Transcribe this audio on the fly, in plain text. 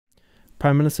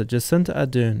Prime Minister Jacinda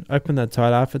Ardern opened the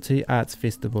Tairāwhiti Arts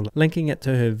Festival, linking it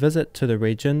to her visit to the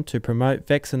region to promote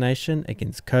vaccination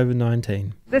against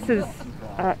COVID-19. This is,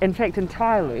 in fact,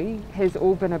 entirely has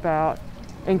all been about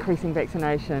increasing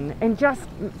vaccination and just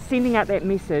sending out that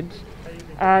message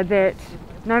that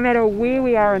no matter where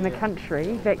we are in the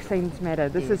country, vaccines matter.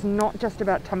 This is not just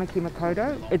about Tamaki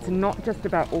Makaurau, it's not just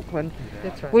about Auckland.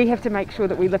 That's right. We have to make sure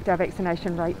that we lift our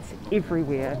vaccination rates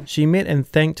everywhere. She met and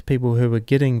thanked people who were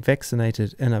getting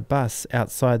vaccinated in a bus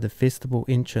outside the festival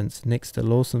entrance next to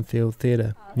Lawson Field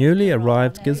Theatre. Newly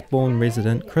arrived Gisborne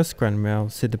resident Chris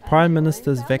Grunwell said the Prime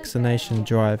Minister's vaccination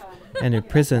drive and her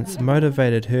presence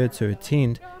motivated her to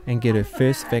attend and get her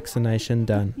first vaccination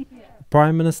done. The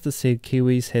Prime Minister said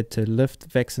Kiwis had to lift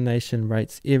vaccination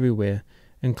rates everywhere,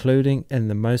 including in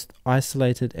the most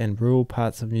isolated and rural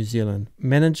parts of New Zealand.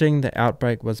 Managing the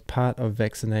outbreak was part of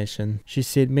vaccination. She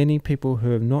said many people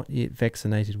who have not yet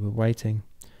vaccinated were waiting.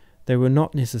 They were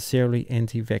not necessarily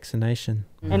anti-vaccination.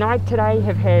 And I today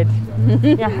have had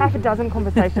half a dozen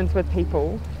conversations with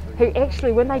people who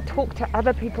actually, when they talk to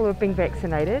other people who have been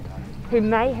vaccinated, who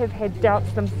may have had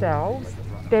doubts themselves,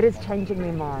 that is changing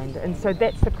their mind. And so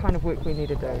that's the kind of work we need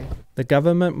to do. The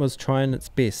government was trying its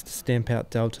best to stamp out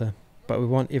Delta, but we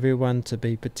want everyone to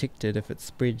be protected if it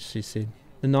spreads, she said.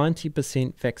 The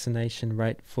 90% vaccination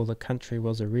rate for the country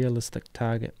was a realistic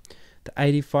target. The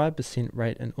 85%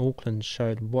 rate in Auckland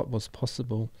showed what was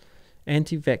possible.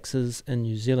 Anti-vaxxers in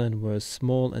New Zealand were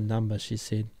small in number, she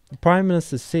said. The Prime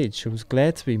Minister said she was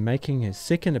glad to be making her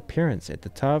second appearance at the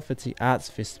Tairāwhiti Arts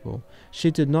Festival.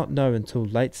 She did not know until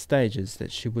late stages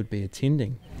that she would be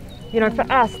attending. You know, for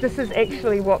us, this is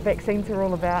actually what vaccines are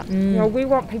all about. You know, we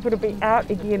want people to be out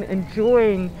again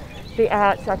enjoying the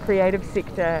arts, our creative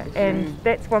sector, and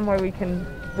that's one way we can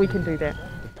do that.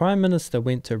 The Prime Minister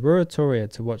went to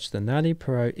Ruatoria to watch the Ngāti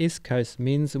Porou East Coast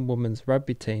men's and women's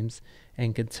rugby teams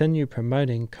and continue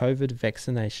promoting COVID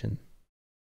vaccination.